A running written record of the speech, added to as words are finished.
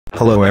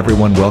Hello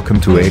everyone,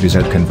 welcome to A to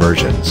Z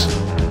Conversions.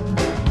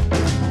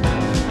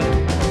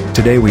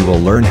 Today we will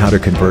learn how to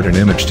convert an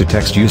image to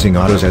text using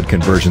atoz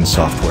conversion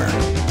software.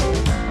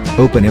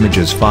 Open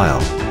Images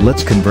file,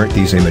 let's convert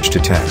these image to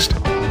text.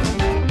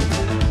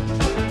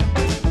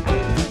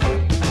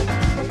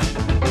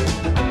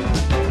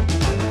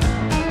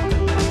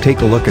 Take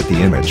a look at the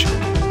image.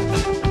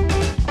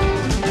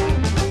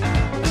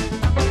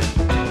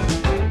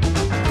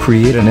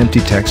 Create an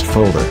empty text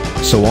folder,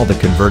 so all the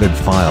converted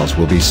files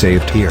will be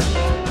saved here.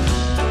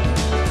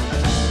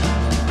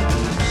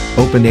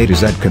 Open A to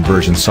Z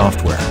conversion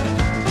software.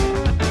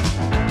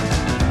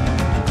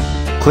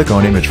 Click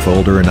on Image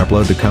folder and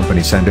upload the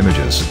company send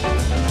images.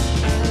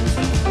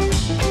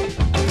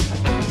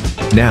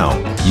 Now,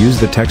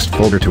 use the text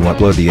folder to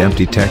upload the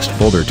empty text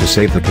folder to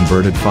save the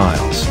converted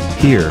files.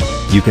 Here,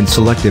 you can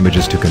select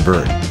images to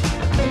convert.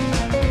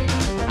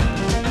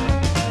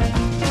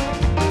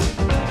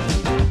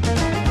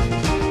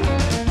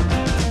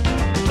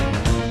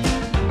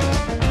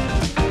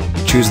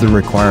 Choose the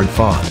required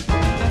font.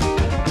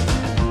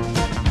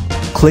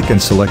 Click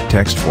and select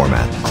text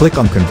format. Click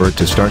on Convert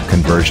to start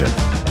conversion.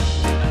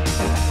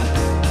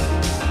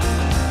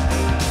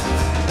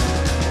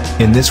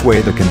 In this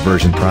way the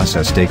conversion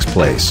process takes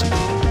place.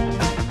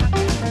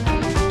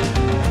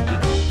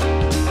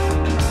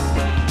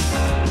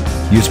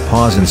 Use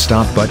pause and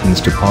stop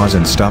buttons to pause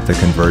and stop the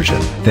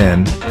conversion.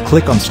 Then,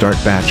 click on Start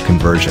Batch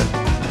Conversion.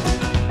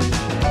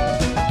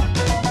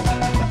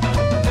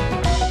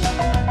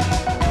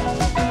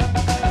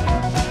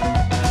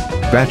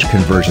 Batch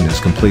conversion is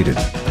completed.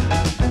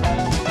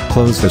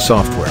 Close the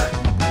software.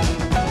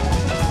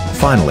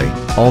 Finally,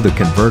 all the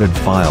converted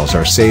files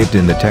are saved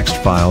in the text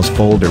files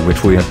folder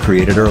which we have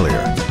created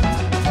earlier.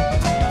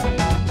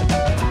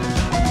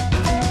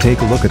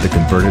 Take a look at the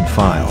converted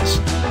files.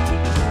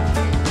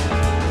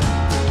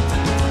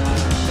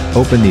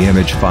 Open the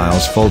image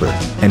files folder,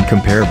 and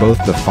compare both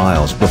the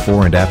files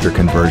before and after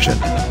conversion.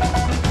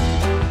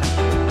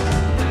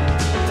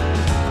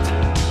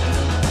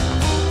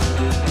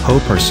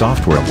 Hope our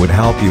software would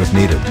help you if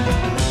needed.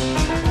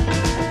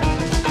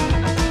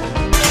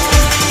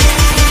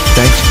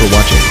 Thanks for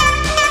watching.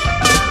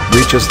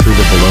 Reach us through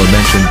the below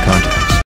mentioned contacts.